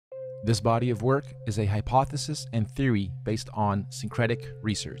This body of work is a hypothesis and theory based on syncretic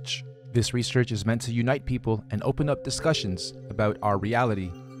research. This research is meant to unite people and open up discussions about our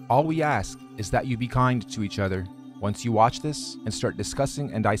reality. All we ask is that you be kind to each other once you watch this and start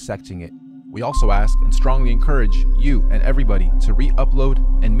discussing and dissecting it. We also ask and strongly encourage you and everybody to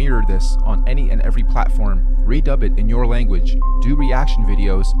re-upload and mirror this on any and every platform, redub it in your language, do reaction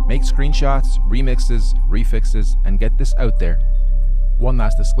videos, make screenshots, remixes, refixes, and get this out there. One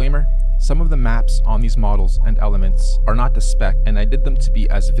last disclaimer, some of the maps on these models and elements are not to spec, and I did them to be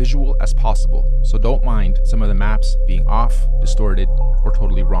as visual as possible, so don't mind some of the maps being off, distorted, or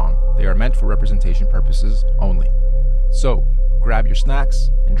totally wrong. They are meant for representation purposes only. So, grab your snacks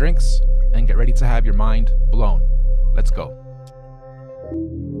and drinks, and get ready to have your mind blown. Let's go.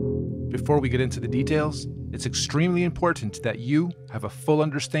 Before we get into the details, it's extremely important that you have a full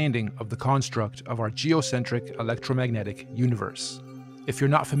understanding of the construct of our geocentric electromagnetic universe. If you're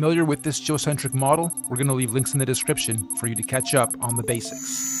not familiar with this geocentric model, we're going to leave links in the description for you to catch up on the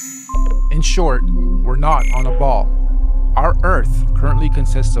basics. In short, we're not on a ball. Our Earth currently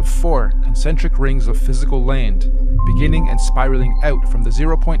consists of 4 concentric rings of physical land, beginning and spiraling out from the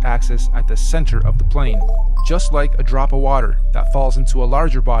 0-point axis at the center of the plane, just like a drop of water that falls into a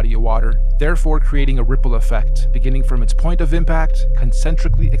larger body of water, therefore creating a ripple effect, beginning from its point of impact,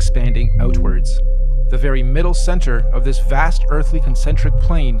 concentrically expanding outwards. The very middle center of this vast earthly concentric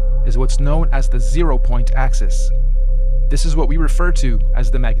plane is what's known as the 0-point axis. This is what we refer to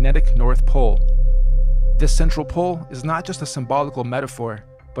as the magnetic North Pole. This central pole is not just a symbolical metaphor,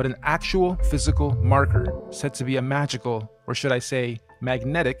 but an actual physical marker said to be a magical, or should I say,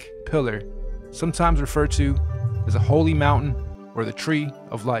 magnetic pillar, sometimes referred to as a holy mountain or the tree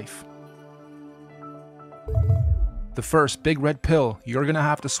of life. The first big red pill you're gonna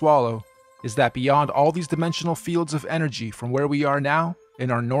have to swallow is that beyond all these dimensional fields of energy from where we are now,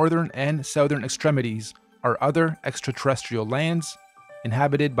 in our northern and southern extremities, are other extraterrestrial lands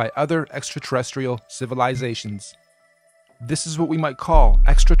inhabited by other extraterrestrial civilizations. This is what we might call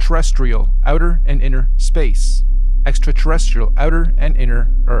extraterrestrial outer and inner space, extraterrestrial outer and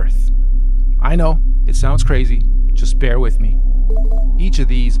inner Earth. I know, it sounds crazy, just bear with me. Each of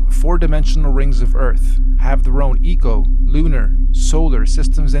these 4-dimensional rings of Earth have their own eco, lunar, solar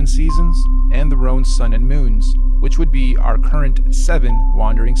systems and seasons, and their own sun and moons, which would be our current 7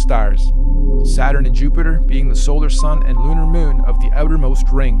 wandering stars. Saturn and Jupiter being the solar sun and lunar moon of the outermost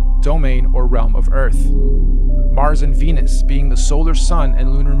ring, domain, or realm of Earth. Mars and Venus being the solar sun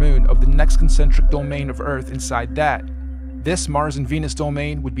and lunar moon of the next concentric domain of Earth inside that. This Mars and Venus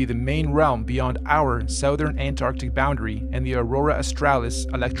domain would be the main realm beyond our southern Antarctic boundary and the Aurora Australis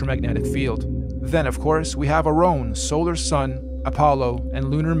electromagnetic field. Then, of course, we have our own solar sun, Apollo, and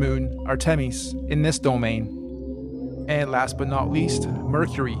lunar moon, Artemis, in this domain. And last but not least,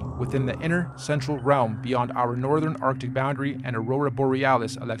 Mercury within the inner central realm beyond our northern Arctic boundary and Aurora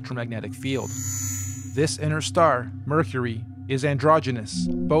Borealis electromagnetic field. This inner star, Mercury, is androgynous,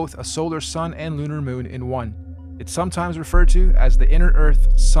 both a solar sun and lunar moon in one. It's sometimes referred to as the inner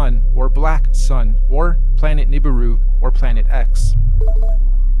Earth Sun or Black Sun or Planet Nibiru or Planet X.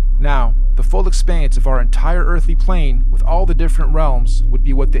 Now, the full expanse of our entire earthly plane with all the different realms would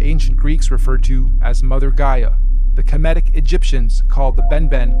be what the ancient Greeks referred to as Mother Gaia, the Kemetic Egyptians called the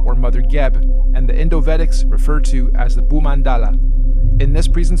Benben or Mother Geb, and the Indo-Vedics referred to as the Bhumandala. In this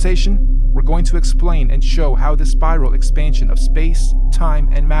presentation, we're going to explain and show how this spiral expansion of space, time,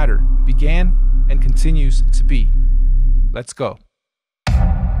 and matter began and continues to be. Let's go.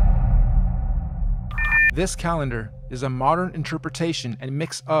 This calendar is a modern interpretation and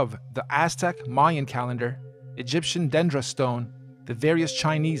mix of the Aztec Mayan calendar, Egyptian dendra stone, the various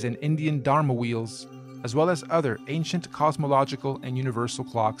Chinese and Indian dharma wheels, as well as other ancient cosmological and universal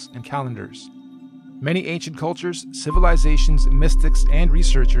clocks and calendars. Many ancient cultures, civilizations, mystics, and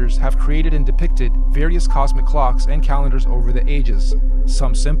researchers have created and depicted various cosmic clocks and calendars over the ages.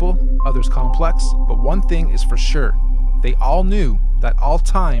 Some simple, others complex, but one thing is for sure. They all knew that all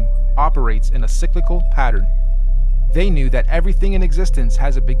time operates in a cyclical pattern. They knew that everything in existence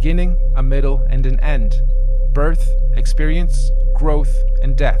has a beginning, a middle, and an end. Birth, experience, growth,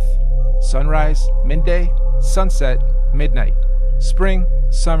 and death. Sunrise, midday, sunset, midnight. Spring,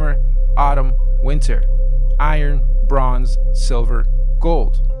 summer, autumn, winter. Iron, bronze, silver,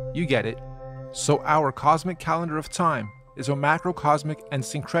 gold. You get it. So our cosmic calendar of time is a macrocosmic and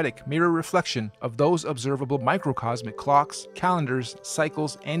syncretic mirror reflection of those observable microcosmic clocks, calendars,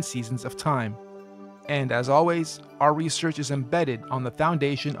 cycles, and seasons of time. And as always, our research is embedded on the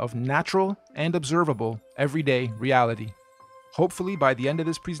foundation of natural and observable everyday reality. Hopefully, by the end of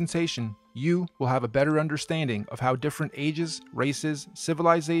this presentation, you will have a better understanding of how different ages, races,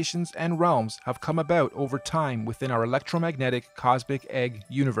 civilizations, and realms have come about over time within our electromagnetic cosmic egg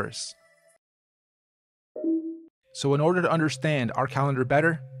universe. So in order to understand our calendar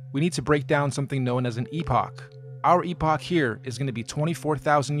better, we need to break down something known as an epoch. Our epoch here is going to be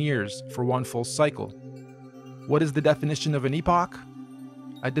 24,000 years for one full cycle. What is the definition of an epoch?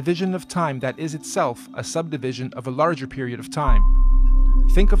 A division of time that is itself a subdivision of a larger period of time.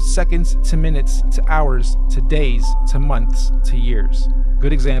 Think of seconds to minutes to hours to days to months to years.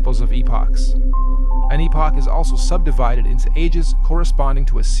 Good examples of epochs. An epoch is also subdivided into ages corresponding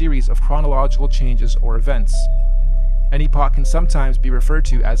to a series of chronological changes or events. An epoch can sometimes be referred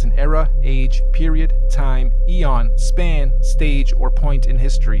to as an era, age, period, time, eon, span, stage, or point in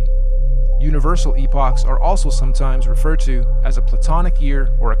history. Universal epochs are also sometimes referred to as a platonic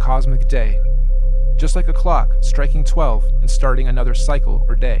year or a cosmic day. Just like a clock striking 12 and starting another cycle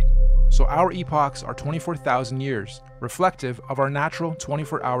or day. So our epochs are 24,000 years, reflective of our natural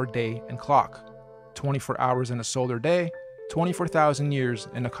 24-hour day and clock. 24 hours in a solar day, 24,000 years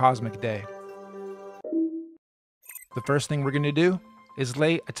in a cosmic day. The first thing we're going to do is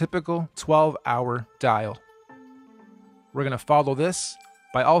lay a typical 12-hour dial. We're going to follow this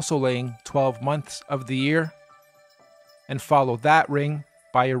by also laying 12 months of the year, and follow that ring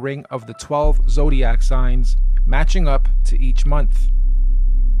by a ring of the 12 zodiac signs matching up to each month.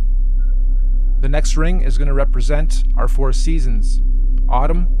 The next ring is going to represent our 4 seasons: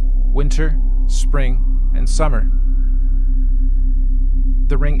 autumn, winter, spring, and summer.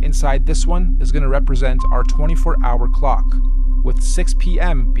 The ring inside this one is going to represent our 24-hour clock, with 6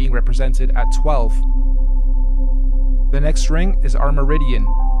 p.m. being represented at 12. The next ring is our meridian.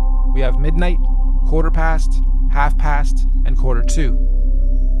 We have midnight, quarter past, half past, and quarter to.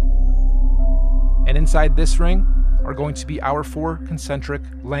 And inside this ring are going to be our 4 concentric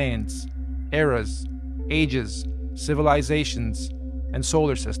lands, eras, ages, civilizations, and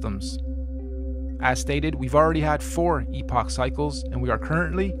solar systems. As stated, we've already had 4 epoch cycles, and we are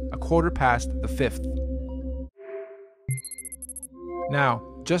currently a quarter past the 5th. Now,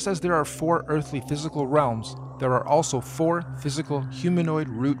 just as there are 4 earthly physical realms, there are also 4 physical humanoid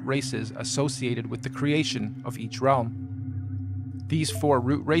root races associated with the creation of each realm. These 4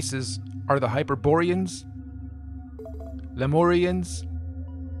 root races are the Hyperboreans, Lemurians,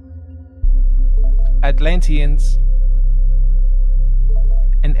 Atlanteans,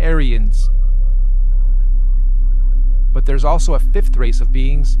 and Aryans. But there's also a 5th race of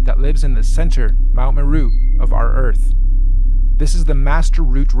beings that lives in the center, Mount Meru, of our Earth. This is the Master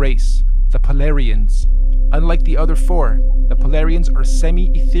Root race, the Polarians. Unlike the other 4, the Polarians are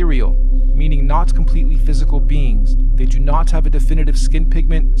semi-ethereal, meaning not completely physical beings. They do not have a definitive skin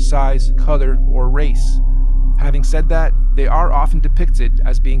pigment, size, color, or race. Having said that, they are often depicted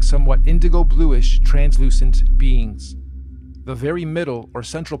as being somewhat indigo-bluish, translucent beings. The very middle or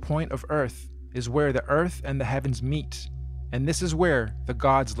central point of Earth is where the earth and the heavens meet, and this is where the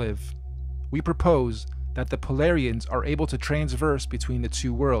gods live. We propose that the Polarians are able to transverse between the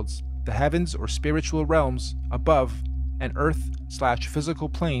 2 worlds, the heavens or spiritual realms above, and earth/physical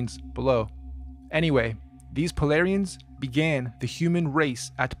planes below. Anyway, these Polarians began the human race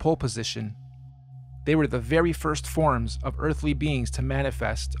at pole position. They were the very first forms of earthly beings to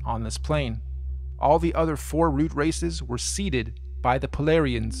manifest on this plane. All the other 4 root races were seeded by the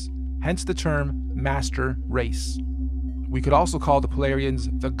Polarians, hence the term Master Race. We could also call the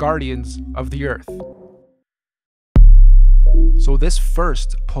Polarians the guardians of the Earth. So this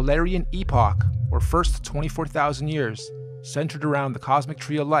first Polarian epoch, or first 24,000 years, centered around the cosmic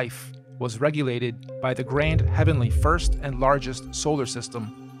tree of life, was regulated by the grand heavenly first and largest solar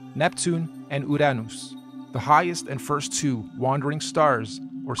system, Neptune and Uranus, the highest and first 2 wandering stars,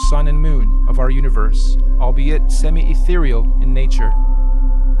 or sun and moon, of our universe, albeit semi-ethereal in nature.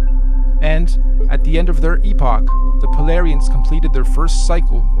 And, at the end of their epoch, the Polarians completed their first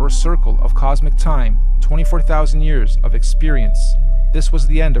cycle or circle of cosmic time, 24,000 years of experience. This was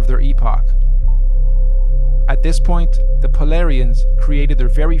the end of their epoch. At this point, the Polarians created their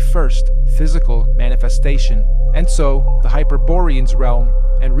very first physical manifestation, and so the Hyperboreans realm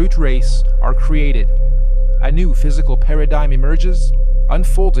and root race are created. A new physical paradigm emerges,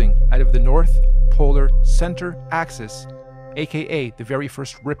 unfolding out of the North Polar Center Axis, aka the very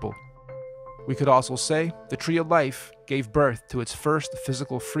first ripple. We could also say the tree of life gave birth to its first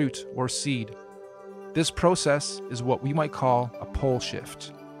physical fruit or seed. This process is what we might call a pole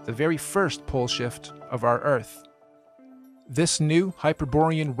shift, the very first pole shift of our Earth. This new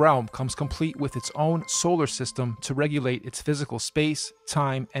Hyperborean realm comes complete with its own solar system to regulate its physical space,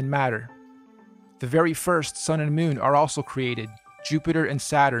 time, and matter. The very first Sun and Moon are also created, Jupiter and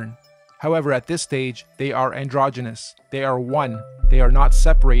Saturn. However, at this stage, they are androgynous. They are one. They are not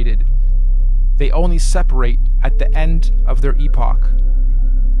separated. They only separate at the end of their epoch.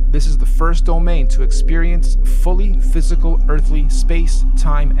 This is the first domain to experience fully physical earthly space,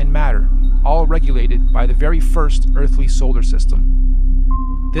 time, and matter, all regulated by the very first earthly solar system.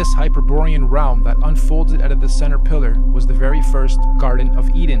 This Hyperborean realm that unfolded out of the center pillar was the very first Garden of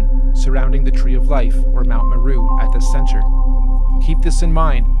Eden, surrounding the Tree of Life, or Mount Meru, at the center. Keep this in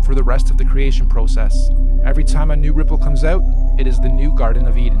mind for the rest of the creation process. Every time a new ripple comes out, it is the new Garden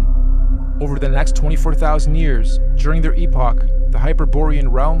of Eden. Over the next 24,000 years, during their epoch, the Hyperborean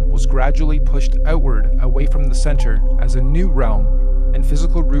realm was gradually pushed outward away from the center as a new realm and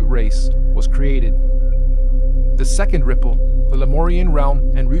physical root race was created. The second ripple, the Lemurian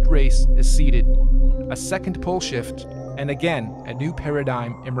realm and root race, is seeded. A second pole shift, and again a new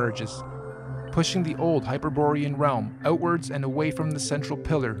paradigm emerges, pushing the old Hyperborean realm outwards and away from the central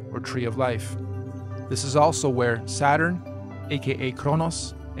pillar or Tree of Life. This is also where Saturn, aka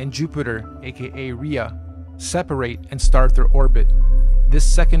Kronos, and Jupiter, aka Rhea, separate and start their orbit. This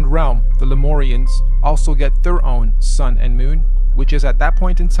second realm, the Lemurians, also get their own Sun and Moon, which is at that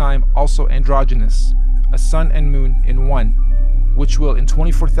point in time also androgynous, a Sun and Moon in one, which will in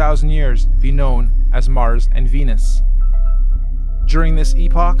 24,000 years be known as Mars and Venus. During this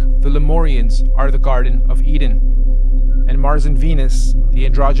epoch, the Lemurians are the Garden of Eden, and Mars and Venus, the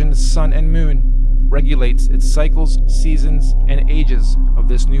androgynous Sun and Moon, regulates its cycles, seasons, and ages of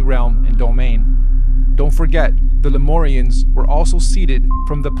this new realm and domain. Don't forget, the Lemurians were also seeded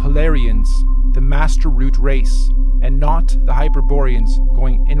from the Polarians, the master root race, and not the Hyperboreans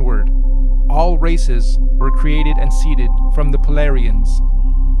going inward. All races were created and seeded from the Polarians.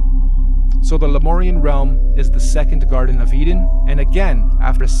 So the Lemurian realm is the second Garden of Eden, and again,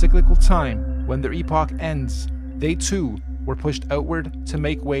 after a cyclical time, when their epoch ends, they too were pushed outward to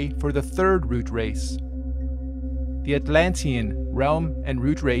make way for the third root race. The Atlantean realm and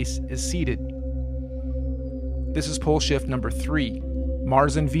root race is seeded. This is pole shift number 3.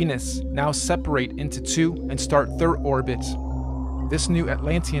 Mars and Venus now separate into two and start their orbit. This new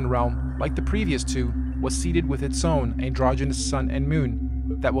Atlantean realm, like the previous two, was seeded with its own androgynous Sun and Moon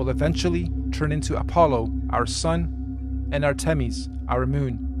that will eventually turn into Apollo, our Sun, and Artemis, our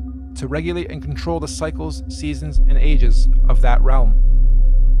Moon, to regulate and control the cycles, seasons, and ages of that realm.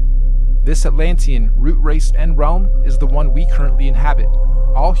 This Atlantean root race and realm is the one we currently inhabit.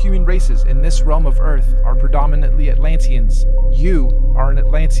 All human races in this realm of Earth are predominantly Atlanteans. You are an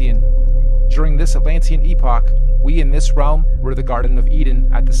Atlantean. During this Atlantean epoch, we in this realm were the Garden of Eden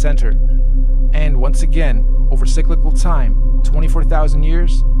at the center. And once again, over cyclical time, 24,000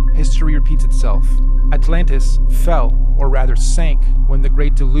 years, history repeats itself. Atlantis fell, or rather sank, when the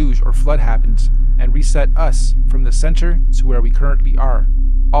Great Deluge or Flood happened, and reset us from the center to where we currently are,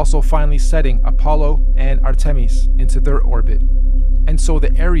 also finally setting Apollo and Artemis into their orbit. And so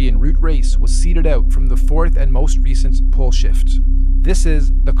the Aryan root race was seeded out from the fourth and most recent pole shift. This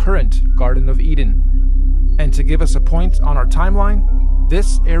is the current Garden of Eden. And to give us a point on our timeline,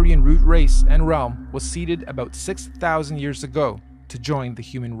 this Aryan root race and realm was seeded about 6,000 years ago to join the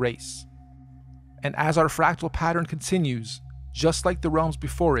human race. And as our fractal pattern continues, just like the realms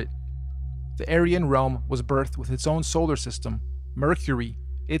before it, the Aryan realm was birthed with its own solar system, Mercury,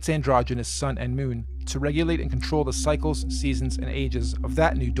 its androgynous Sun and Moon, to regulate and control the cycles, seasons, and ages of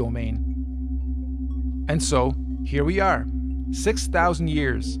that new domain. And so, here we are, 6,000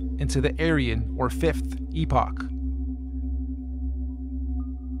 years into the Aryan or fifth epoch.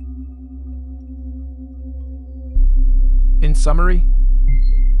 In summary,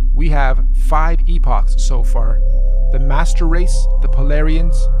 we have 5 epochs so far. The Master Race, the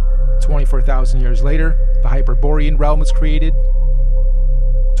Polarians. 24,000 years later, the Hyperborean realm was created.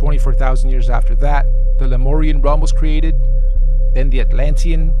 24,000 years after that, the Lemurian realm was created. Then the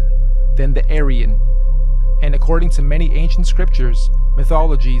Atlantean, then the Aryan. And according to many ancient scriptures,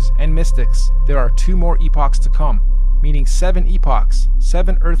 mythologies, and mystics, there are 2 more epochs to come, meaning 7 epochs,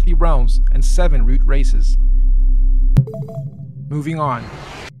 7 earthly realms, and 7 root races. Moving on.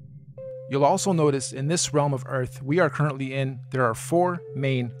 You'll also notice in this realm of Earth we are currently in, there are 4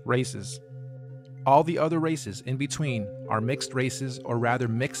 main races. All the other races in between are mixed races, or rather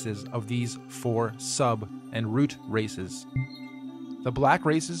mixes of these 4 sub and root races. The black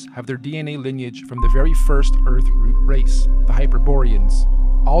races have their DNA lineage from the very first Earth root race, the Hyperboreans.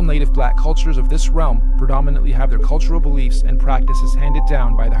 All native black cultures of this realm predominantly have their cultural beliefs and practices handed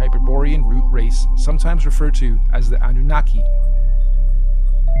down by the Hyperborean root race, sometimes referred to as the Anunnaki.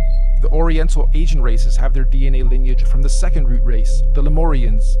 The Oriental Asian races have their DNA lineage from the second root race, the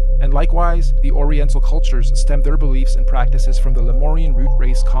Lemurians, and likewise, the Oriental cultures stem their beliefs and practices from the Lemurian root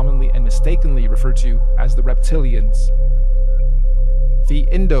race commonly and mistakenly referred to as the Reptilians. The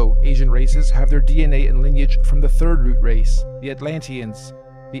Indo-Asian races have their DNA and lineage from the third root race, the Atlanteans.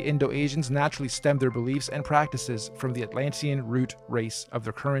 The Indo-Asians naturally stem their beliefs and practices from the Atlantean root race of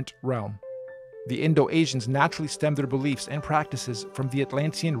their current realm. The Indo-Asians naturally stem their beliefs and practices from the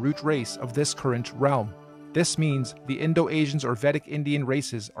Atlantean root race of this current realm. This means the Indo-Asians or Vedic Indian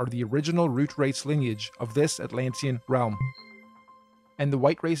races are the original root race lineage of this Atlantean realm. And the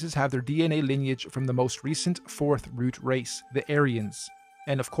white races have their DNA lineage from the most recent fourth root race, the Aryans.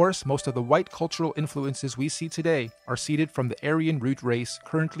 And of course, most of the white cultural influences we see today are seeded from the Aryan root race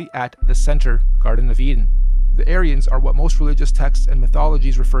currently at the center, Garden of Eden. The Aryans are what most religious texts and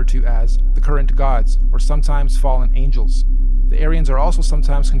mythologies refer to as the current gods, or sometimes fallen angels. The Aryans are also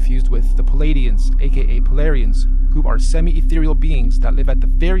sometimes confused with the Palladians, aka Polarians, who are semi-ethereal beings that live at the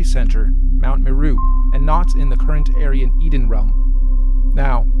very center, Mount Meru, and not in the current Aryan Eden realm.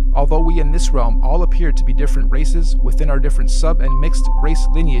 Now, although we in this realm all appear to be different races within our different sub and mixed race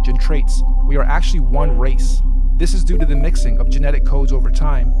lineage and traits, we are actually one race. This is due to the mixing of genetic codes over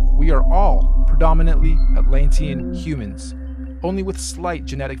time. We are all predominantly Atlantean humans, only with slight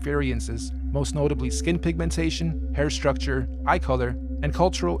genetic variances, most notably skin pigmentation, hair structure, eye color, and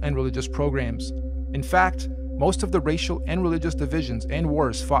cultural and religious programs. In fact, most of the racial and religious divisions and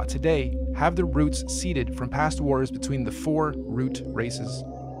wars fought today have their roots seeded from past wars between the four root races.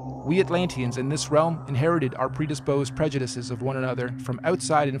 We Atlanteans in this realm inherited our predisposed prejudices of one another from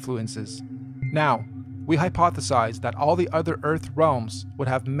outside influences. Now, we hypothesize that all the other Earth realms would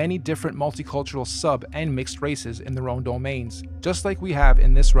have many different multicultural sub and mixed races in their own domains, just like we have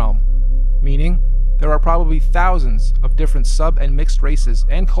in this realm. Meaning, there are probably thousands of different sub and mixed races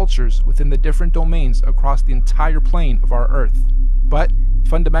and cultures within the different domains across the entire plane of our Earth. But,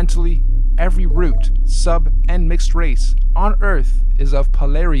 fundamentally, every root, sub, and mixed race on Earth is of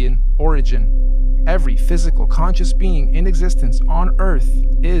Polarian origin. Every physical conscious being in existence on Earth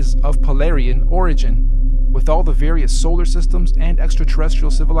is of Polarian origin, with all the various solar systems and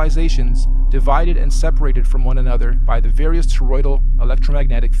extraterrestrial civilizations divided and separated from one another by the various toroidal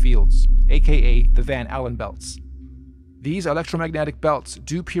electromagnetic fields, aka the Van Allen belts. These electromagnetic belts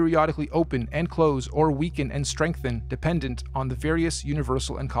do periodically open and close or weaken and strengthen dependent on the various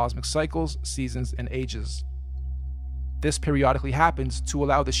universal and cosmic cycles, seasons, and ages. This periodically happens to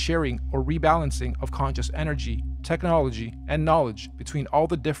allow the sharing or rebalancing of conscious energy, technology, and knowledge between all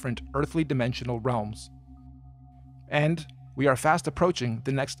the different earthly dimensional realms. And we are fast approaching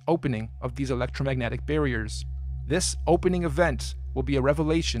the next opening of these electromagnetic barriers. This opening event will be a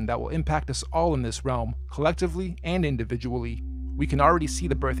revelation that will impact us all in this realm, collectively and individually. We can already see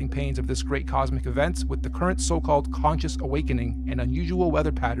the birthing pains of this great cosmic event with the current so-called conscious awakening and unusual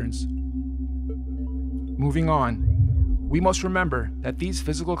weather patterns. Moving on, we must remember that these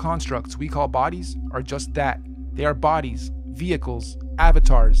physical constructs we call bodies are just that. They are bodies, vehicles,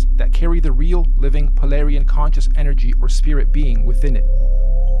 avatars that carry the real, living, Polarian conscious energy or spirit being within it.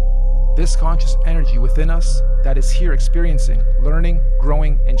 This conscious energy within us that is here experiencing, learning,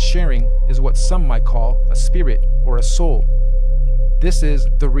 growing, and sharing is what some might call a spirit or a soul. This is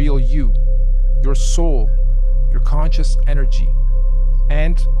the real you, your soul, your conscious energy.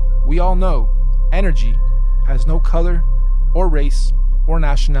 And we all know energy has no color or race or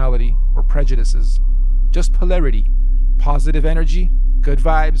nationality or prejudices, just polarity, positive energy, good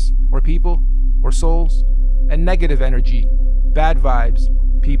vibes or people or souls, and negative energy, bad vibes,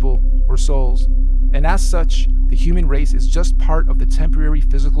 people or souls. And as such, the human race is just part of the temporary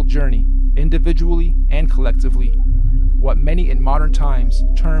physical journey, individually and collectively, what many in modern times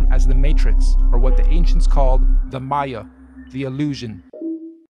term as the matrix, or what the ancients called the Maya, the illusion.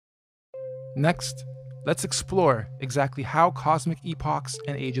 Next, let's explore exactly how cosmic epochs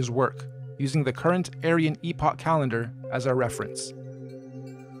and ages work, using the current Aryan epoch calendar as our reference.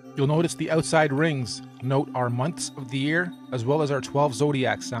 You'll notice the outside rings note our months of the year as well as our 12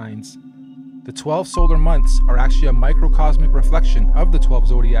 zodiac signs. The 12 solar months are actually a microcosmic reflection of the 12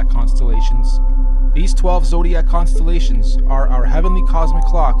 zodiac constellations. These 12 zodiac constellations are our heavenly cosmic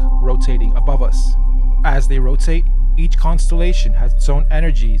clock rotating above us. As they rotate, each constellation has its own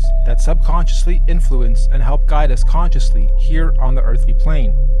energies that subconsciously influence and help guide us consciously here on the earthly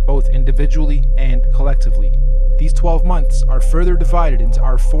plane, both individually and collectively. These 12 months are further divided into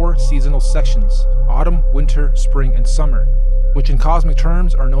our 4 seasonal sections: autumn, winter, spring, and summer, which in cosmic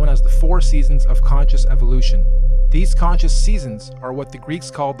terms are known as the 4 seasons of conscious evolution. These conscious seasons are what the Greeks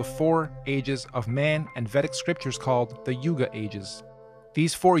called the 4 ages of man and Vedic scriptures called the Yuga ages.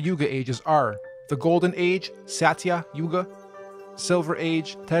 These 4 Yuga ages are the Golden Age, Satya Yuga, Silver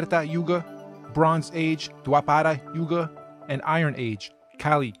Age, Treta Yuga, Bronze Age, Dwapara Yuga, and Iron Age,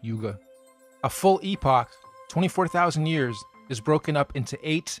 Kali Yuga. A full epoch, 24,000 years, is broken up into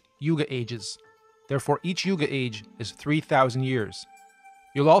 8 Yuga ages. Therefore, each Yuga age is 3,000 years.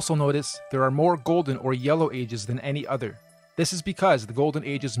 You'll also notice there are more golden or yellow ages than any other. This is because the golden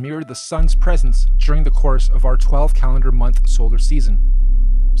ages mirror the sun's presence during the course of our 12 calendar month solar season.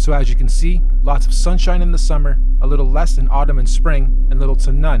 So as you can see, lots of sunshine in the summer, a little less in autumn and spring, and little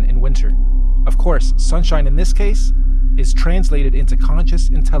to none in winter. Of course, sunshine in this case is translated into conscious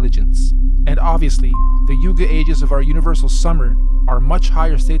intelligence. And obviously, the Yuga ages of our universal summer are much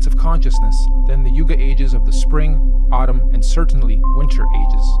higher states of consciousness than the Yuga ages of the spring, autumn, and certainly winter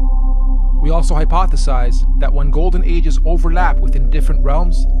ages. We also hypothesize that when golden ages overlap within different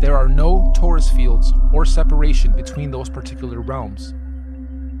realms, there are no torus fields or separation between those particular realms.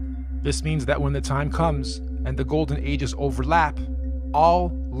 This means that when the time comes and the golden ages overlap,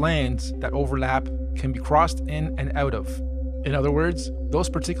 all lands that overlap can be crossed in and out of. In other words, those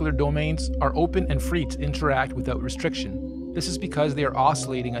particular domains are open and free to interact without restriction. This is because they are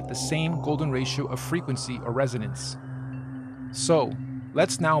oscillating at the same golden ratio of frequency or resonance. So,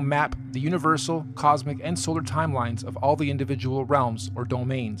 let's now map the universal, cosmic, and solar timelines of all the individual realms or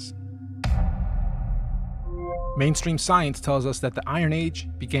domains. Mainstream science tells us that the Iron Age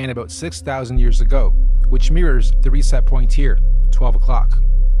began about 6,000 years ago, which mirrors the reset point here, 12 o'clock.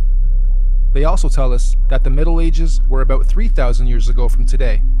 They also tell us that the Middle Ages were about 3,000 years ago from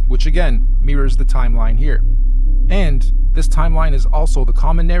today, which again mirrors the timeline here. And this timeline is also the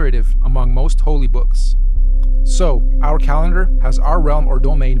common narrative among most holy books. So, our calendar has our realm or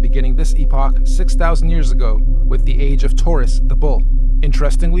domain beginning this epoch 6,000 years ago with the age of Taurus, the bull.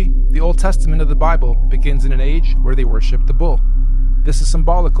 Interestingly, the Old Testament of the Bible begins in an age where they worship the bull. This is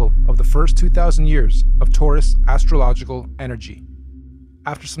symbolical of the first 2,000 years of Taurus astrological energy.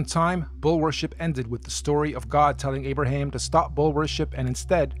 After some time, bull worship ended with the story of God telling Abraham to stop bull worship and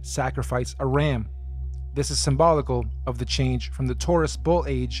instead sacrifice a ram. This is symbolical of the change from the Taurus bull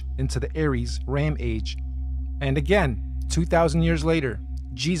age into the Aries ram age. And again, 2,000 years later,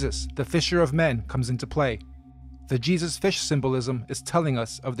 Jesus, the fisher of men, comes into play. The Jesus fish symbolism is telling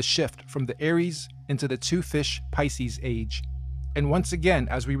us of the shift from the Aries into the 2-fish Pisces age. And once again,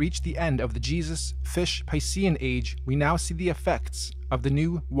 as we reach the end of the Jesus fish Piscean age, we now see the effects of the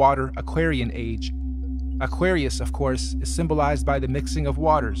new water Aquarian age. Aquarius, of course, is symbolized by the mixing of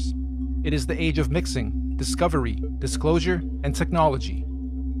waters. It is the age of mixing, discovery, disclosure, and technology.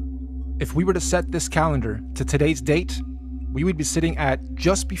 If we were to set this calendar to today's date, we would be sitting at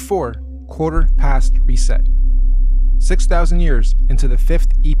just before quarter past reset. 6,000 years into the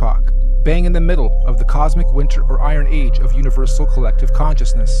 5th epoch, bang in the middle of the cosmic winter or iron age of universal collective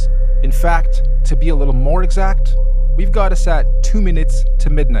consciousness. In fact, to be a little more exact, we've got us at 2 minutes to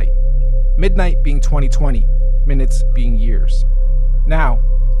midnight. Midnight being 2020, minutes being years. Now,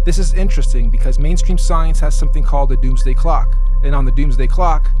 this is interesting because mainstream science has something called a doomsday clock. And on the doomsday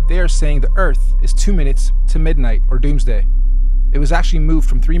clock, they are saying the Earth is 2 minutes to midnight or doomsday. It was actually moved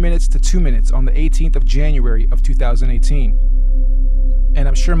from 3 minutes to 2 minutes on the 18th of January of 2018. And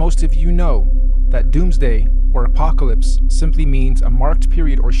I'm sure most of you know that doomsday or apocalypse simply means a marked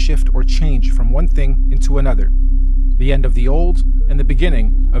period or shift or change from one thing into another. The end of the old and the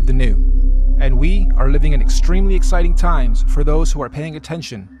beginning of the new. And we are living in extremely exciting times for those who are paying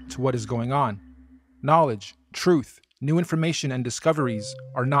attention to what is going on. Knowledge, truth, new information and discoveries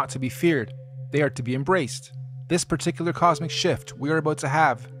are not to be feared. They are to be embraced. This particular cosmic shift we are about to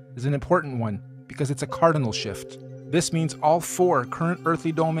have is an important one because it's a cardinal shift. This means all 4 current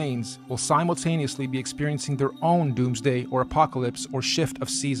earthly domains will simultaneously be experiencing their own doomsday or apocalypse or shift of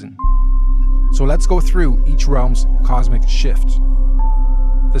season. So let's go through each realm's cosmic shift.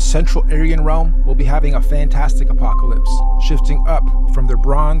 The Central Aryan realm will be having a fantastic apocalypse, shifting up from their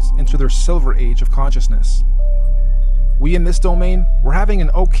bronze into their silver age of consciousness. We in this domain, we're having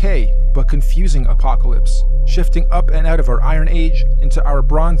an okay but confusing apocalypse, shifting up and out of our Iron Age into our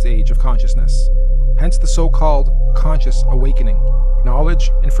Bronze Age of consciousness. Hence the so-called conscious awakening.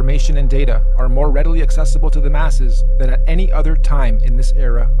 Knowledge, information, and data are more readily accessible to the masses than at any other time in this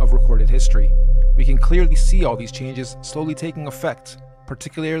era of recorded history. We can clearly see all these changes slowly taking effect,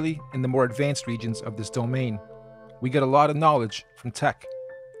 particularly in the more advanced regions of this domain. We get a lot of knowledge from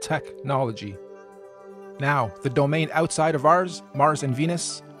technology. Now, the domain outside of ours, Mars and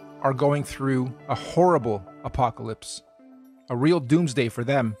Venus, are going through a horrible apocalypse. A real doomsday for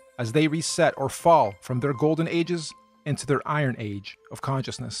them as they reset or fall from their golden ages into their iron age of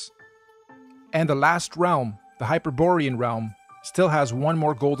consciousness. And the last realm, the Hyperborean realm, still has one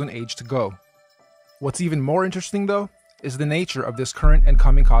more golden age to go. What's even more interesting, though, is the nature of this current and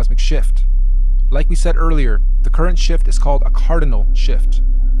coming cosmic shift. Like we said earlier, the current shift is called a cardinal shift,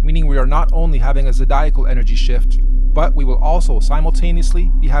 meaning we are not only having a zodiacal energy shift, but we will also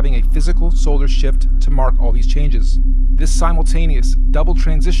simultaneously be having a physical solar shift to mark all these changes. This simultaneous double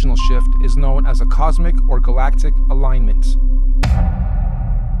transitional shift is known as a cosmic or galactic alignment.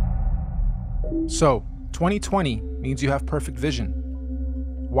 So, 2020 means you have perfect vision.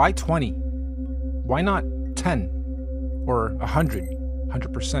 Why 20? Why not 10? Or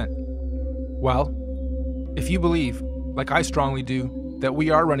 100%? Well, if you believe, like I strongly do, that we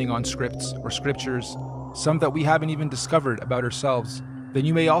are running on scripts or scriptures, some that we haven't even discovered about ourselves, then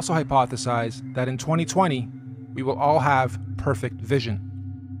you may also hypothesize that in 2020, we will all have perfect vision.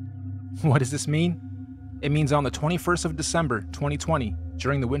 What does this mean? It means on the 21st of December, 2020,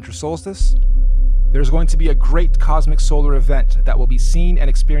 during the winter solstice, there's going to be a great cosmic solar event that will be seen and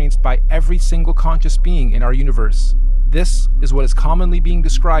experienced by every single conscious being in our universe. This is what is commonly being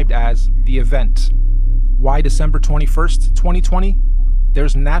described as the event. Why December 21st, 2020?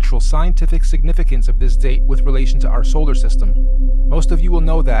 There's natural scientific significance of this date with relation to our solar system. Most of you will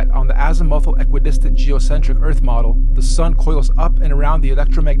know that on the azimuthal equidistant geocentric Earth model, the Sun coils up and around the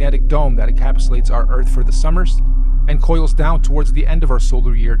electromagnetic dome that encapsulates our Earth for the summers, and coils down towards the end of our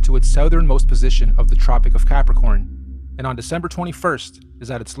solar year to its southernmost position of the Tropic of Capricorn. And on December 21st is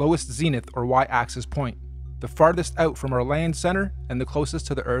at its lowest zenith or y-axis point, the farthest out from our land center and the closest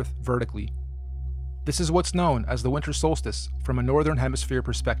to the Earth vertically. This is what's known as the winter solstice from a northern hemisphere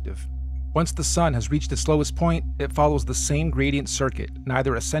perspective. Once the sun has reached its lowest point, it follows the same gradient circuit,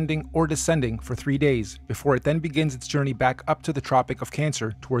 neither ascending or descending for 3 days, before it then begins its journey back up to the Tropic of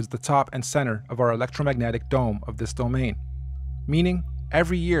Cancer towards the top and center of our electromagnetic dome of this domain. Meaning,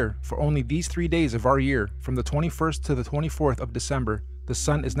 every year, for only these 3 days of our year, from the 21st to the 24th of December, the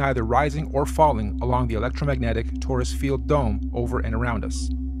sun is neither rising or falling along the electromagnetic torus field dome over and around us.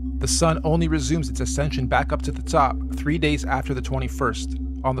 The sun only resumes its ascension back up to the top 3 days after the 21st,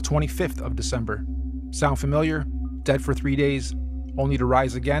 on the 25th of December. Sound familiar? Dead for 3 days, only to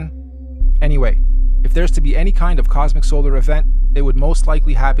rise again? Anyway, if there's to be any kind of cosmic solar event, it would most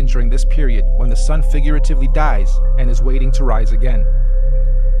likely happen during this period when the sun figuratively dies and is waiting to rise again.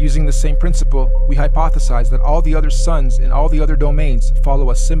 Using the same principle, we hypothesize that all the other suns in all the other domains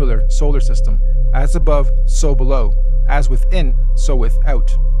follow a similar solar system. As above, so below. As within, so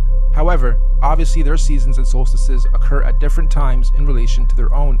without. However, obviously their seasons and solstices occur at different times in relation to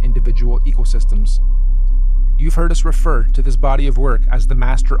their own individual ecosystems. You've heard us refer to this body of work as the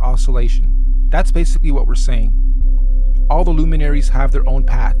master oscillation. That's basically what we're saying. All the luminaries have their own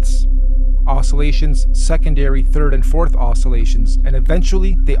paths. Oscillations, secondary, third, and fourth oscillations, and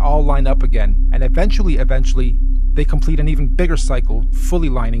eventually they all line up again, and eventually, they complete an even bigger cycle, fully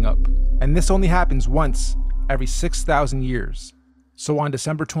lining up. And this only happens once every 6,000 years. So on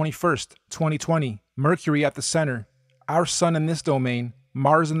December 21st, 2020, Mercury at the center, our sun in this domain,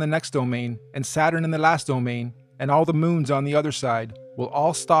 Mars in the next domain, and Saturn in the last domain, and all the moons on the other side, will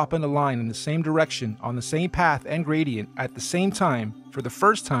all stop and align in the same direction on the same path and gradient at the same time for the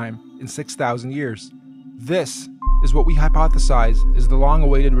first time in 6,000 years. This is what we hypothesize is the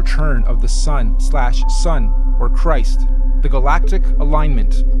long-awaited return of the Sun/Sun, or Christ, the galactic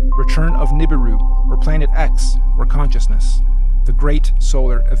alignment, return of Nibiru, or Planet X, or consciousness, the great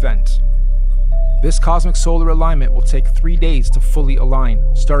solar event. This cosmic solar alignment will take 3 days to fully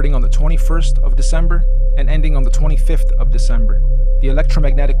align, starting on the 21st of December and ending on the 25th of December. The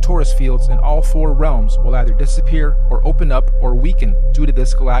electromagnetic torus fields in all 4 realms will either disappear or open up or weaken due to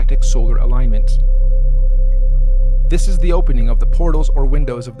this galactic solar alignment. This is the opening of the portals or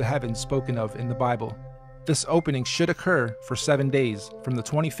windows of the heavens spoken of in the Bible. This opening should occur for 7 days, from the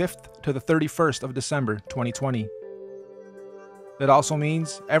 25th to the 31st of December 2020. It also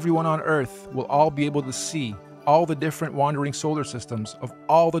means everyone on Earth will all be able to see all the different wandering solar systems of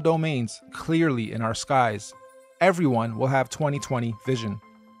all the domains clearly in our skies. Everyone will have 2020 vision.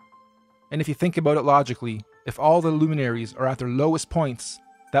 And if you think about it logically, if all the luminaries are at their lowest points,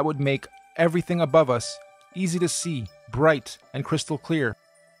 that would make everything above us easy to see, bright, and crystal clear.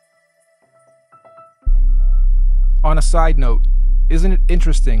 On a side note, isn't it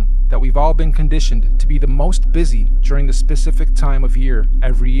interesting that we've all been conditioned to be the most busy during the specific time of year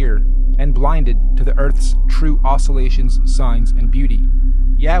every year, and blinded to the Earth's true oscillations, signs, and beauty?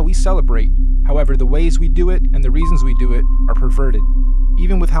 Yeah, we celebrate. However, the ways we do it and the reasons we do it are perverted.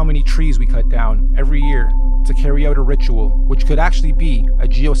 Even with how many trees we cut down every year to carry out a ritual, which could actually be a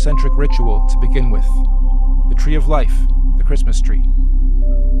geocentric ritual to begin with. The tree of life, the Christmas tree.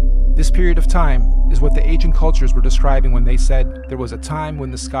 This period of time is what the ancient cultures were describing when they said there was a time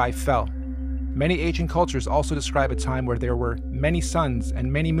when the sky fell. Many ancient cultures also describe a time where there were many suns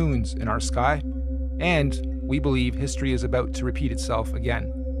and many moons in our sky, and we believe history is about to repeat itself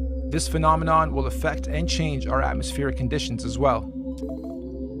again. This phenomenon will affect and change our atmospheric conditions as well.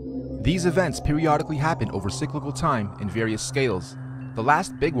 These events periodically happen over cyclical time in various scales. The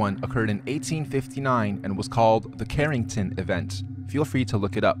last big one occurred in 1859 and was called the Carrington event. Feel free to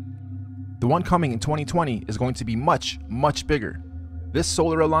look it up. The one coming in 2020 is going to be much, much bigger. This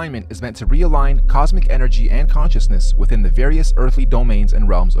solar alignment is meant to realign cosmic energy and consciousness within the various earthly domains and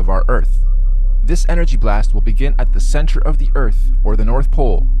realms of our Earth. This energy blast will begin at the center of the Earth, or the North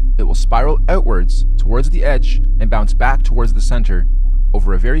Pole. It will spiral outwards towards the edge and bounce back towards the center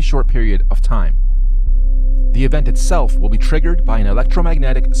over a very short period of time. The event itself will be triggered by an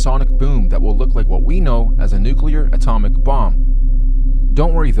electromagnetic sonic boom that will look like what we know as a nuclear atomic bomb.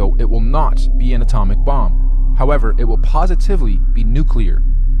 Don't worry though, it will not be an atomic bomb. However, it will positively be nuclear.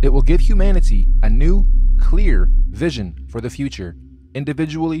 It will give humanity a new, clear vision for the future,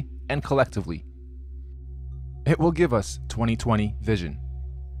 individually and collectively. It will give us 2020 vision.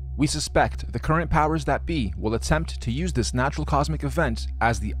 We suspect the current powers that be will attempt to use this natural cosmic event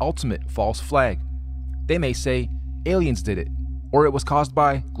as the ultimate false flag. They may say aliens did it, or it was caused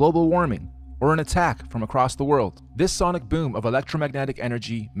by global warming, or an attack from across the world. This sonic boom of electromagnetic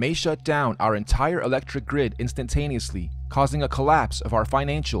energy may shut down our entire electric grid instantaneously, causing a collapse of our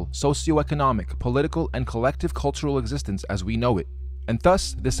financial, socio-economic, political, and collective cultural existence as we know it. And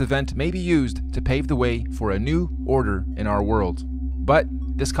thus, this event may be used to pave the way for a new order in our world. But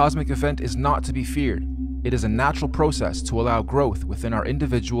this cosmic event is not to be feared. It is a natural process to allow growth within our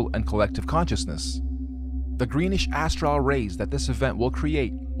individual and collective consciousness. The greenish astral rays that this event will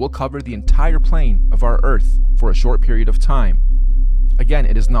create will cover the entire plane of our Earth for a short period of time. Again,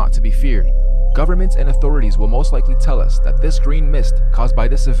 it is not to be feared. Governments and authorities will most likely tell us that this green mist caused by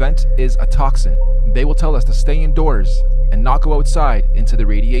this event is a toxin. They will tell us to stay indoors and not go outside into the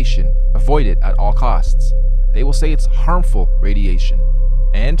radiation. Avoid it at all costs. They will say it's harmful radiation.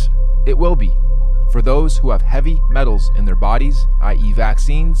 And it will be. For those who have heavy metals in their bodies, i.e.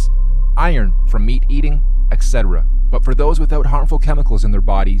 vaccines, iron from meat eating, etc. But for those without harmful chemicals in their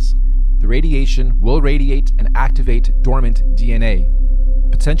bodies, the radiation will radiate and activate dormant DNA,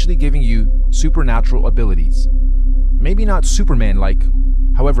 potentially giving you supernatural abilities. Maybe not Superman-like,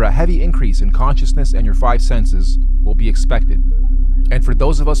 however a heavy increase in consciousness and your 5 senses will be expected. And for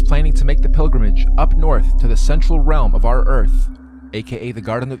those of us planning to make the pilgrimage up north to the central realm of our Earth, aka the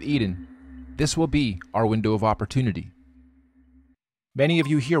Garden of Eden, this will be our window of opportunity. Many of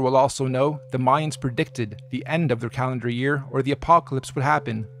you here will also know the Mayans predicted the end of their calendar year, or the apocalypse, would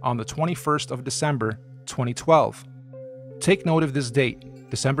happen on the 21st of December, 2012. Take note of this date,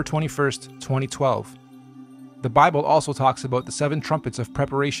 December 21st, 2012. The Bible also talks about the 7 trumpets of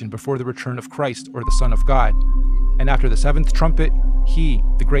preparation before the return of Christ, or the Son of God. And after the 7th trumpet, he,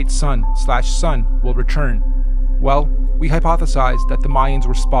 the great Son, will return. Well, we hypothesized that the Mayans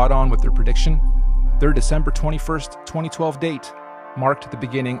were spot on with their prediction. Their December 21st, 2012 date marked the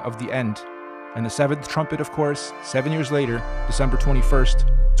beginning of the end. And the 7th trumpet, of course, 7 years later, December 21st,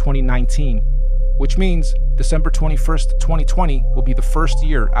 2019. Which means December 21st, 2020 will be the first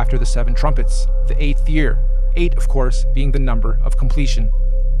year after the 7 trumpets, the 8th year. 8, of course, being the number of completion.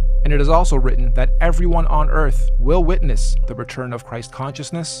 And it is also written that everyone on earth will witness the return of Christ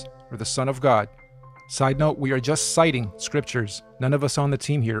consciousness, or the Son of God. Side note, we are just citing scriptures. None of us on the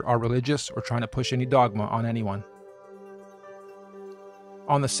team here are religious or trying to push any dogma on anyone.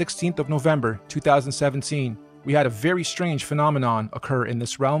 On the 16th of November, 2017, we had a very strange phenomenon occur in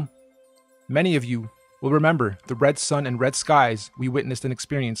this realm. Many of you will remember the red sun and red skies we witnessed and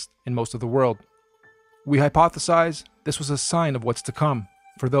experienced in most of the world. We hypothesize this was a sign of what's to come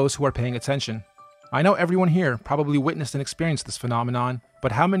for those who are paying attention. I know everyone here probably witnessed and experienced this phenomenon,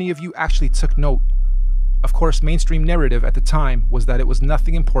 but how many of you actually took note? Of course, mainstream narrative at the time was that it was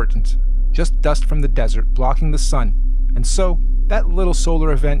nothing important, just dust from the desert blocking the sun, and so that little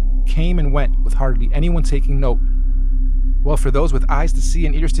solar event came and went with hardly anyone taking note. Well, for those with eyes to see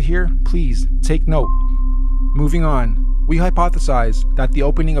and ears to hear, please take note. Moving on, we hypothesize that the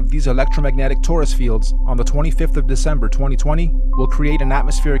opening of these electromagnetic torus fields on the 25th of December 2020 will create an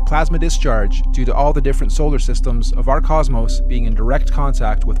atmospheric plasma discharge due to all the different solar systems of our cosmos being in direct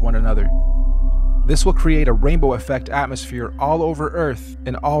contact with one another. This will create a rainbow effect atmosphere all over Earth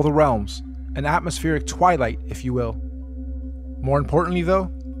in all the realms, an atmospheric twilight, if you will. More importantly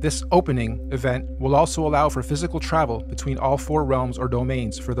though, this opening event will also allow for physical travel between all 4 realms or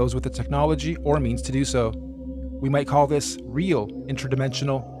domains for those with the technology or means to do so. We might call this real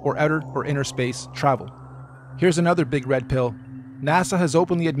interdimensional or outer or inner space travel. Here's another big red pill. NASA has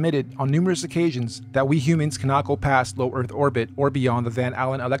openly admitted on numerous occasions that we humans cannot go past low Earth orbit or beyond the Van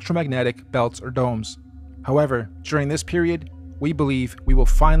Allen electromagnetic belts or domes. However, during this period, we believe we will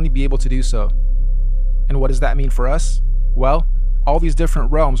finally be able to do so. And what does that mean for us? Well, all these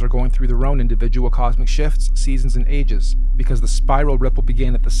different realms are going through their own individual cosmic shifts, seasons, and ages. Because the spiral ripple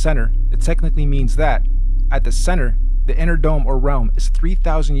began at the center, it technically means that, at the center, the inner dome or realm is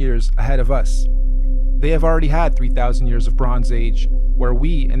 3,000 years ahead of us. They have already had 3,000 years of Bronze Age, where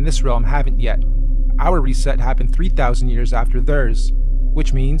we in this realm haven't yet. Our reset happened 3,000 years after theirs,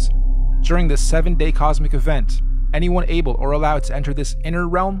 which means, during this 7-day cosmic event, anyone able or allowed to enter this inner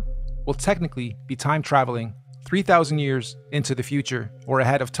realm will technically be time traveling 3,000 years into the future or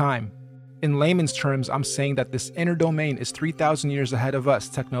ahead of time. In layman's terms, I'm saying that this inner domain is 3,000 years ahead of us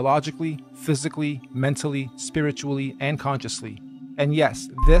technologically, physically, mentally, spiritually, and consciously. And yes,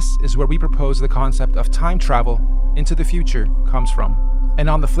 this is where we propose the concept of time travel into the future comes from. And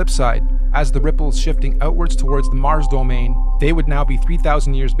on the flip side, as the ripple is shifting outwards towards the Mars domain, they would now be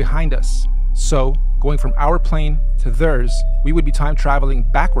 3,000 years behind us. So, going from our plane to theirs, we would be time traveling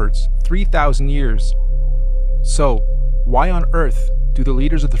backwards 3,000 years. So, why on earth do the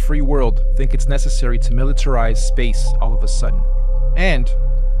leaders of the free world think it's necessary to militarize space all of a sudden? And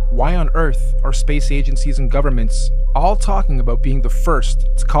why on earth are space agencies and governments all talking about being the first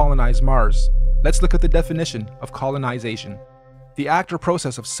to colonize Mars? Let's look at the definition of colonization. The act or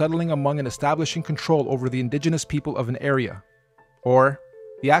process of settling among and establishing control over the indigenous people of an area. Or,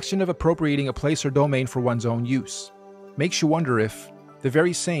 the action of appropriating a place or domain for one's own use. Makes you wonder if the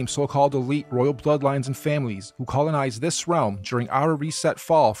very same so-called elite royal bloodlines and families who colonized this realm during our reset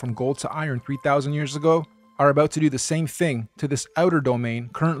fall from gold to iron 3,000 years ago are about to do the same thing to this outer domain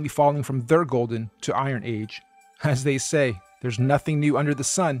currently falling from their golden to iron age. As they say, there's nothing new under the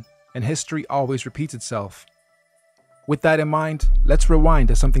sun, and history always repeats itself. With that in mind, let's rewind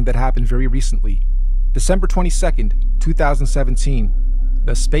to something that happened very recently. December 22nd, 2017,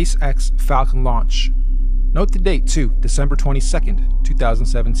 the SpaceX Falcon launch. Note the date too, December 22nd,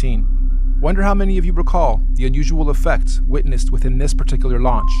 2017. Wonder how many of you recall the unusual effects witnessed within this particular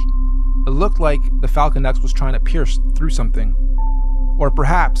launch. It looked like the Falcon X was trying to pierce through something. Or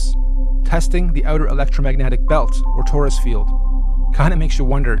perhaps, testing the outer electromagnetic belt or torus field. Kinda makes you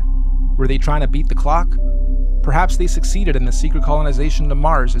wonder, were they trying to beat the clock? Perhaps they succeeded and the secret colonization to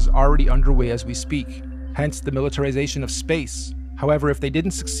Mars is already underway as we speak, hence the militarization of space. However, if they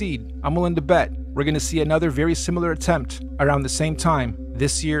didn't succeed, I'm willing to bet we're going to see another very similar attempt around the same time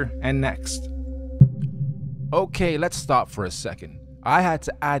this year and next. Okay, let's stop for a second. I had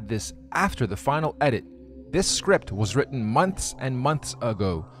to add this after the final edit. This script was written months and months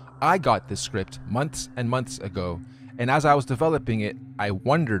ago. I got this script months and months ago, and as I was developing it, I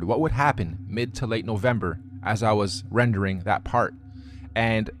wondered what would happen mid to late November as I was rendering that part.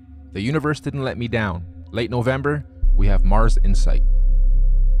 And the universe didn't let me down. Late November, we have Mars in sight.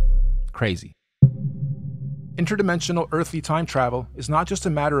 Crazy. Interdimensional earthly time travel is not just a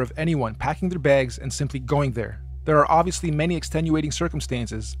matter of anyone packing their bags and simply going there. There are obviously many extenuating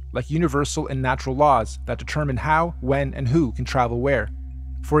circumstances, like universal and natural laws, that determine how, when, and who can travel where.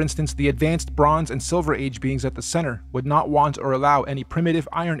 For instance, the advanced Bronze and Silver Age beings at the center would not want or allow any primitive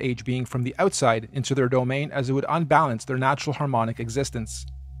Iron Age being from the outside into their domain, as it would unbalance their natural harmonic existence.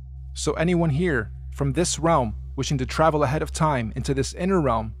 So anyone here, from this realm, wishing to travel ahead of time into this inner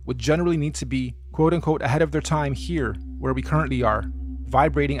realm would generally need to be, quote-unquote, ahead of their time here, where we currently are,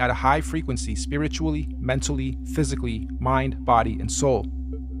 vibrating at a high frequency spiritually, mentally, physically, mind, body, and soul.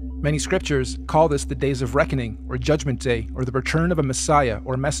 Many scriptures call this the days of reckoning, or judgment day, or the return of a messiah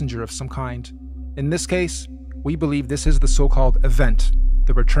or messenger of some kind. In this case, we believe this is the so-called event,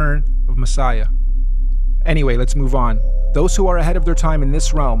 the return of Messiah. Anyway, let's move on. Those who are ahead of their time in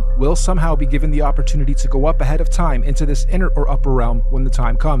this realm will somehow be given the opportunity to go up ahead of time into this inner or upper realm when the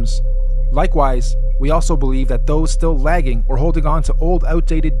time comes. Likewise, we also believe that those still lagging or holding on to old,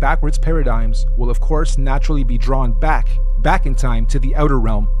 outdated, backwards paradigms will of course naturally be drawn back in time to the outer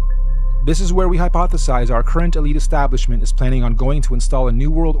realm. This is where we hypothesize our current elite establishment is planning on going to install a new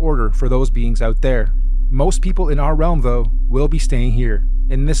world order for those beings out there. Most people in our realm, though, will be staying here,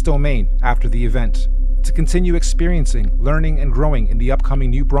 in this domain, after the event, to continue experiencing, learning, and growing in the upcoming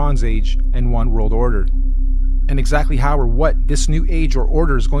new Bronze Age and One World Order. And exactly how or what this new age or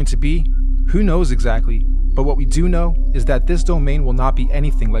order is going to be, who knows exactly, but what we do know is that this domain will not be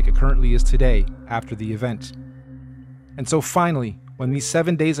anything like it currently is today after the event. And so finally, when these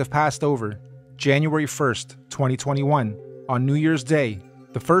 7 days have passed over, January 1st, 2021, on New Year's Day,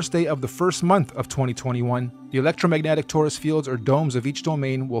 The first day of the first month of 2021, the electromagnetic torus fields or domes of each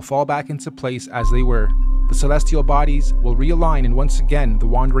domain will fall back into place as they were. The celestial bodies will realign, and once again the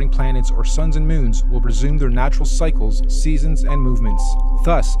wandering planets or suns and moons will resume their natural cycles, seasons, and movements,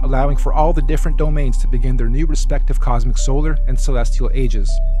 thus allowing for all the different domains to begin their new respective cosmic solar and celestial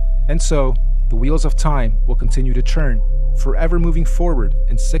ages. And so, the wheels of time will continue to turn, forever moving forward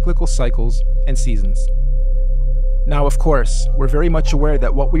in cyclical cycles and seasons. Now, of course, we're very much aware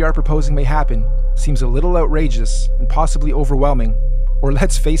that what we are proposing may happen seems a little outrageous and possibly overwhelming, or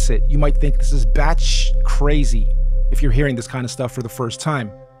let's face it, you might think this is batsh crazy if you're hearing this kind of stuff for the first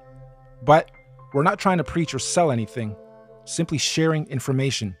time. But we're not trying to preach or sell anything, simply sharing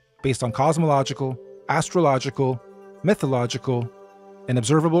information based on cosmological, astrological, mythological, and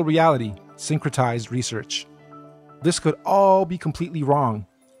observable reality syncretized research. This could all be completely wrong,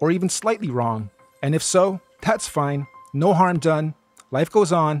 or even slightly wrong, and if so, that's fine, no harm done, life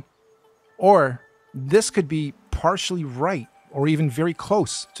goes on. Or this could be partially right, or even very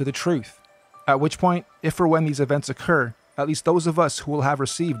close to the truth. At which point, if or when these events occur, at least those of us who will have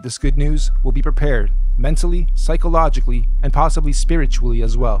received this good news will be prepared, mentally, psychologically, and possibly spiritually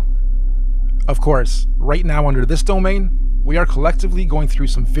as well. Of course, right now under this domain, we are collectively going through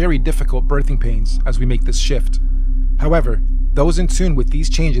some very difficult birthing pains as we make this shift. However, those in tune with these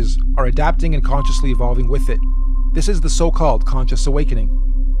changes are adapting and consciously evolving with it. This is the so-called conscious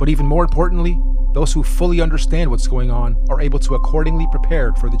awakening. But even more importantly, those who fully understand what's going on are able to accordingly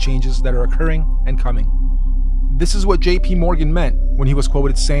prepare for the changes that are occurring and coming. This is what J.P. Morgan meant when he was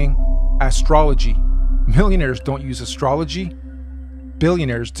quoted saying, "Astrology. Millionaires don't use astrology.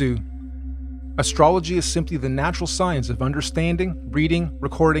 Billionaires do." Astrology is simply the natural science of understanding, reading,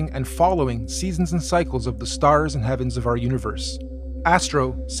 recording, and following seasons and cycles of the stars and heavens of our universe.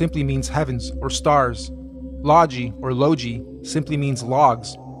 Astro simply means heavens or stars. Logi or logi simply means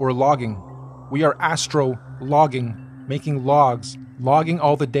logs or logging. We are astro-logging, making logs, logging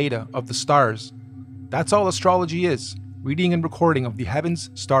all the data of the stars. That's all astrology is, reading and recording of the heavens,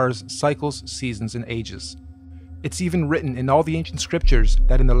 stars, cycles, seasons, and ages. It's even written in all the ancient scriptures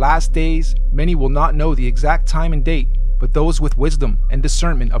that in the last days, many will not know the exact time and date, but those with wisdom and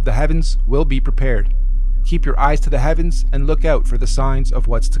discernment of the heavens will be prepared. Keep your eyes to the heavens and look out for the signs of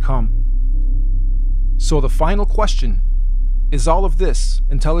what's to come. So the final question, is all of this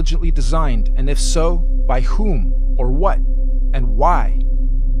intelligently designed, and if so, by whom, or what, and why?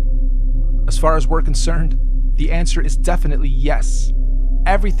 As far as we're concerned, the answer is definitely yes.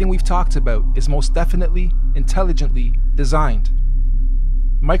 Everything we've talked about is most definitely intelligently designed.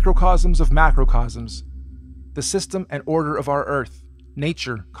 Microcosms of macrocosms, the system and order of our Earth,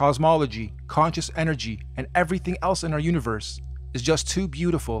 nature, cosmology, conscious energy, and everything else in our universe is just too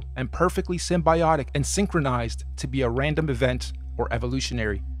beautiful and perfectly symbiotic and synchronized to be a random event or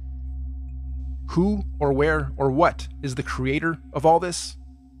evolutionary. Who or where or what is the creator of all this?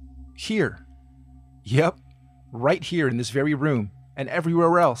 Here. Yep, right here in this very room, and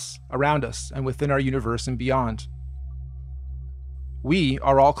everywhere else around us and within our universe and beyond. We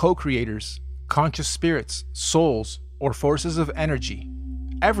are all co-creators, conscious spirits, souls, or forces of energy.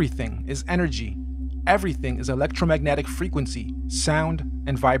 Everything is energy. Everything is electromagnetic frequency, sound,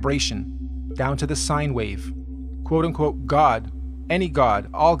 and vibration, down to the sine wave. Quote-unquote God, any God,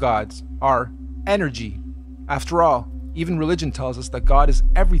 all gods, are energy. After all, even religion tells us that God is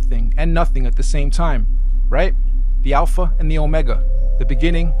everything and nothing at the same time, right? The Alpha and the Omega, the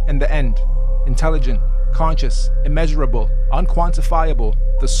beginning and the end, intelligent, conscious, immeasurable, unquantifiable,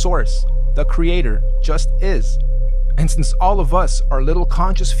 the source, the creator, just is. And since all of us are little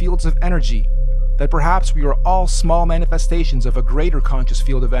conscious fields of energy, that perhaps we are all small manifestations of a greater conscious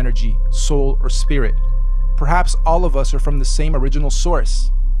field of energy, soul, or spirit. Perhaps all of us are from the same original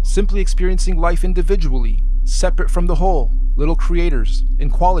source, simply experiencing life individually, separate from the whole, little creators, in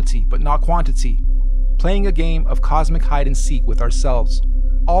quality but not quantity, playing a game of cosmic hide and seek with ourselves,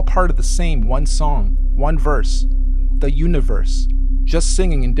 all part of the same one song, one verse, the universe, just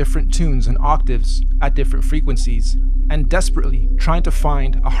singing in different tunes and octaves at different frequencies, and desperately trying to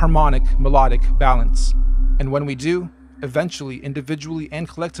find a harmonic, melodic balance. And when we do, eventually, individually and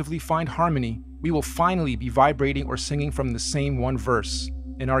collectively find harmony, we will finally be vibrating or singing from the same one verse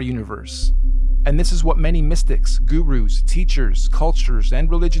in our universe. And this is what many mystics, gurus, teachers, cultures, and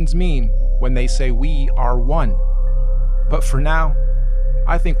religions mean when they say we are one. But for now,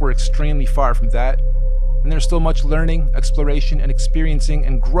 I think we're extremely far from that, and there's still much learning, exploration, and experiencing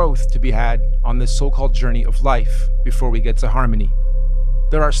and growth to be had on this so-called journey of life before we get to harmony.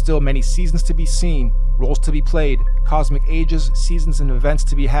 There are still many seasons to be seen, roles to be played, cosmic ages, seasons, and events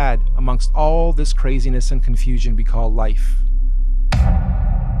to be had amongst all this craziness and confusion we call life.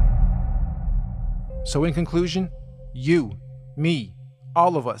 So in conclusion, you, me,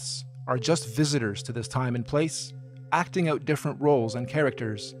 all of us are just visitors to this time and place, acting out different roles and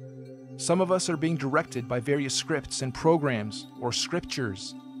characters. Some of us are being directed by various scripts and programs or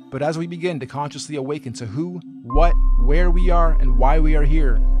scriptures. But as we begin to consciously awaken to who, what, where we are, and why we are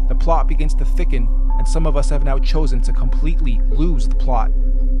here, the plot begins to thicken, and some of us have now chosen to completely lose the plot.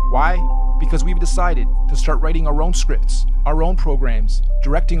 Why? Because we've decided to start writing our own scripts, our own programs,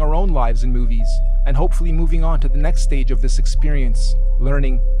 directing our own lives and movies, and hopefully moving on to the next stage of this experience,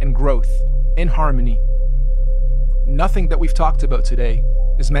 learning and growth, in harmony. Nothing that we've talked about today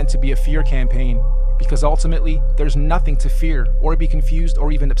is meant to be a fear campaign, because ultimately, there's nothing to fear or be confused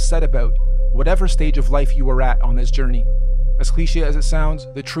or even upset about, whatever stage of life you are at on this journey. As cliche as it sounds,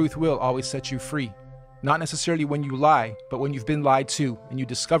 the truth will always set you free. Not necessarily when you lie, but when you've been lied to and you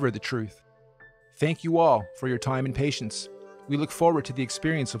discover the truth. Thank you all for your time and patience. We look forward to the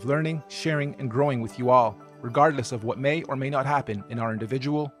experience of learning, sharing, and growing with you all, regardless of what may or may not happen in our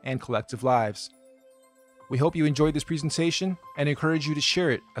individual and collective lives. We hope you enjoyed this presentation and encourage you to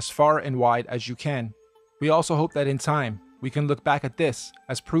share it as far and wide as you can. We also hope that in time, we can look back at this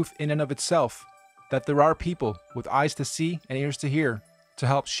as proof in and of itself that there are people with eyes to see and ears to hear to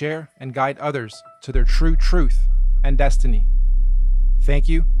help share and guide others to their true truth and destiny. Thank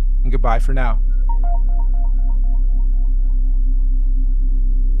you and goodbye for now.